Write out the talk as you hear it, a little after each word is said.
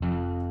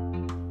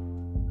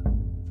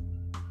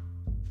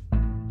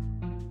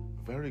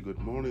very good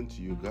morning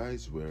to you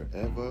guys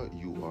wherever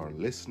you are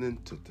listening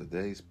to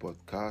today's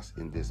podcast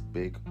in this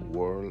big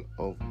world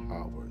of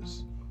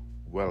ours.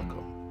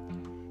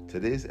 Welcome.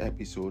 Today's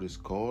episode is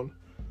called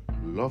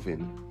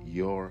Loving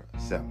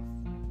Yourself.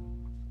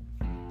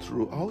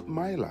 Throughout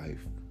my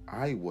life,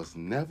 I was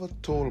never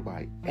told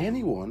by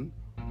anyone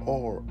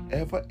or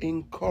ever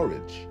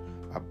encouraged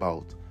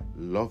about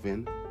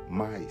loving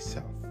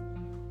myself.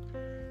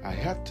 I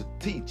had to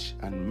teach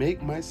and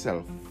make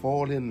myself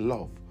fall in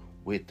love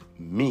with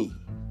me.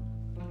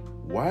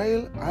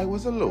 While I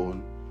was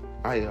alone,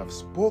 I have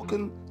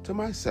spoken to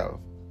myself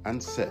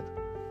and said,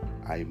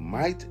 I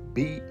might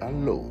be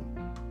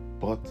alone,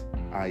 but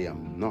I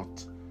am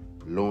not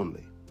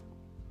lonely.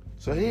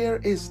 So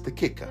here is the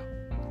kicker.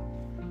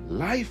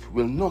 Life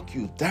will knock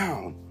you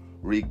down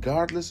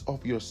regardless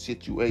of your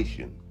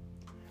situation,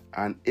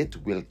 and it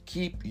will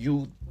keep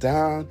you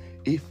down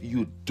if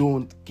you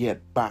don't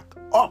get back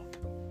up.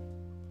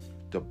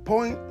 The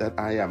point that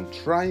I am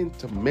trying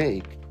to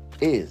make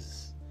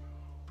is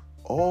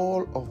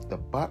all of the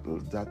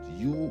battles that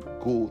you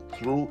go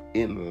through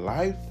in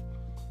life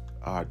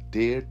are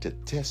there to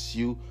test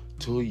you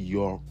to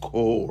your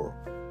core.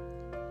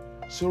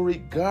 So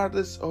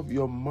regardless of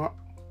your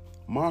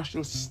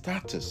marital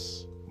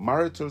status,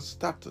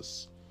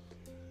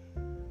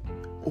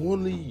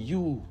 only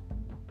you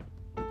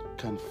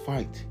can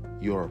fight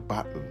your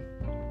battle.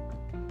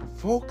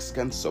 Folks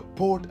can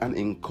support and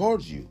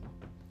encourage you,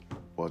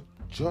 but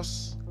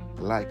just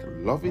like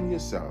loving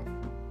yourself,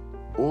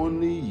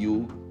 only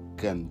you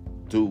can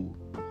do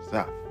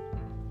that.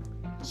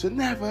 So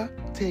never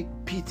take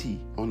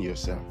pity on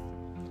yourself.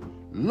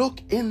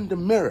 Look in the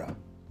mirror.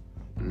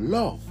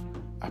 Love,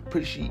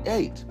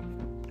 appreciate,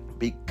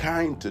 be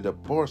kind to the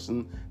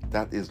person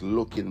that is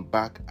looking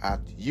back at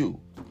you.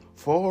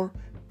 For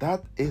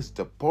that is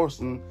the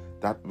person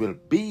that will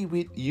be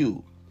with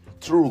you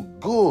through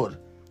good,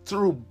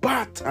 through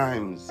bad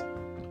times,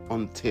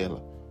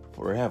 until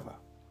forever.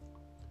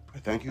 I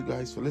thank you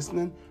guys for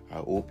listening. I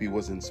hope you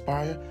was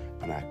inspired,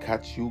 and I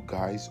catch you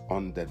guys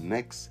on the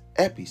next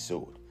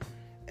episode.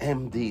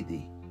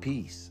 MDD,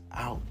 peace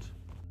out.